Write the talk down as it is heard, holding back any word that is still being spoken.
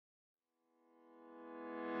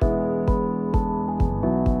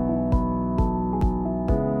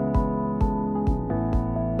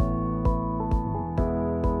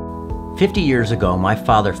50 years ago, my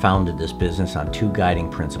father founded this business on two guiding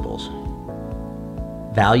principles: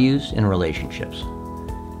 values and relationships.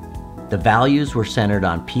 The values were centered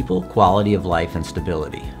on people, quality of life, and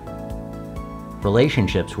stability.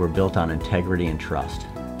 Relationships were built on integrity and trust.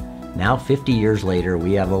 Now, 50 years later,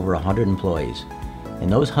 we have over 100 employees, and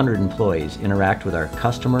those 100 employees interact with our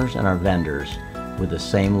customers and our vendors with the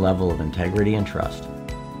same level of integrity and trust.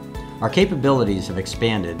 Our capabilities have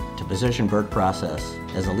expanded to position Burt Process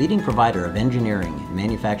as a leading provider of engineering and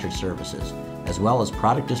manufactured services, as well as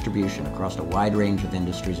product distribution across a wide range of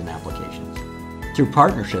industries and applications. Through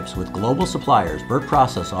partnerships with global suppliers, Burt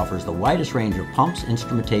Process offers the widest range of pumps,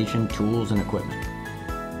 instrumentation, tools, and equipment.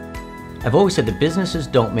 I've always said that businesses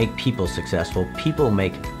don't make people successful, people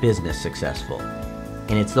make business successful.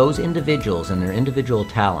 And it's those individuals and their individual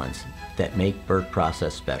talents that make Burt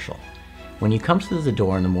Process special. When you come through the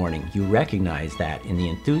door in the morning, you recognize that in the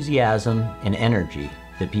enthusiasm and energy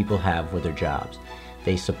that people have with their jobs.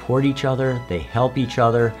 They support each other, they help each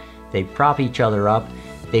other, they prop each other up,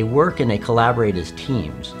 they work and they collaborate as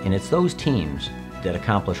teams, and it's those teams that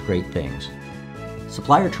accomplish great things.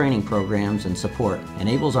 Supplier training programs and support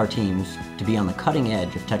enables our teams to be on the cutting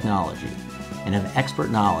edge of technology and have expert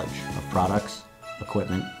knowledge of products,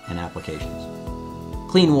 equipment, and applications.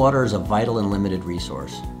 Clean water is a vital and limited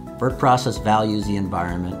resource. Burt Process values the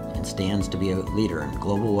environment and stands to be a leader in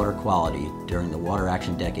global water quality during the Water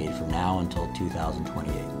Action Decade from now until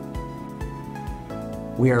 2028.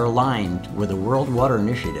 We are aligned with the World Water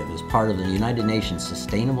Initiative as part of the United Nations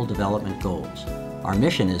Sustainable Development Goals. Our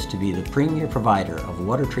mission is to be the premier provider of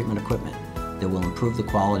water treatment equipment that will improve the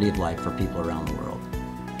quality of life for people around the world.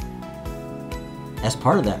 As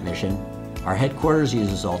part of that mission, our headquarters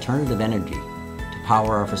uses alternative energy to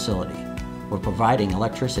power our facility. We're providing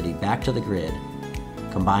electricity back to the grid.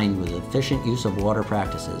 Combined with efficient use of water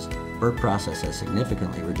practices, Burt Process has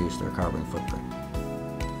significantly reduced their carbon footprint.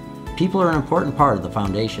 People are an important part of the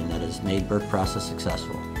foundation that has made Burt Process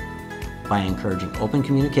successful. By encouraging open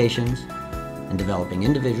communications and developing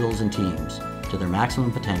individuals and teams to their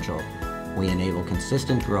maximum potential, we enable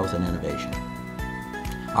consistent growth and innovation.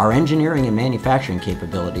 Our engineering and manufacturing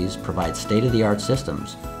capabilities provide state-of-the-art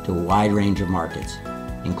systems to a wide range of markets,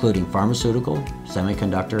 including pharmaceutical,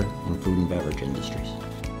 semiconductor, and food and beverage industries.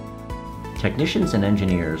 Technicians and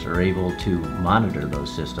engineers are able to monitor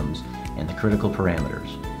those systems and the critical parameters.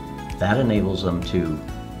 That enables them to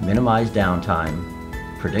minimize downtime,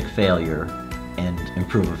 predict failure, and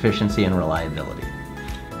improve efficiency and reliability.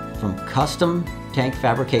 From custom tank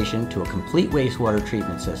fabrication to a complete wastewater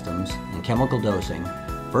treatment systems and chemical dosing,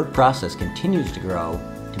 Burt Process continues to grow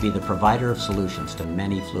to be the provider of solutions to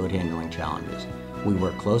many fluid handling challenges. We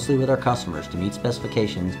work closely with our customers to meet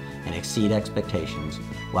specifications and exceed expectations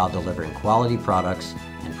while delivering quality products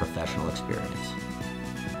and professional experience.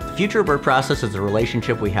 The future of Burt Process is the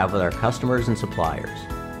relationship we have with our customers and suppliers.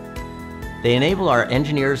 They enable our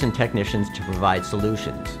engineers and technicians to provide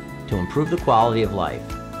solutions to improve the quality of life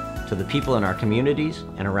to the people in our communities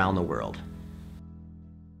and around the world.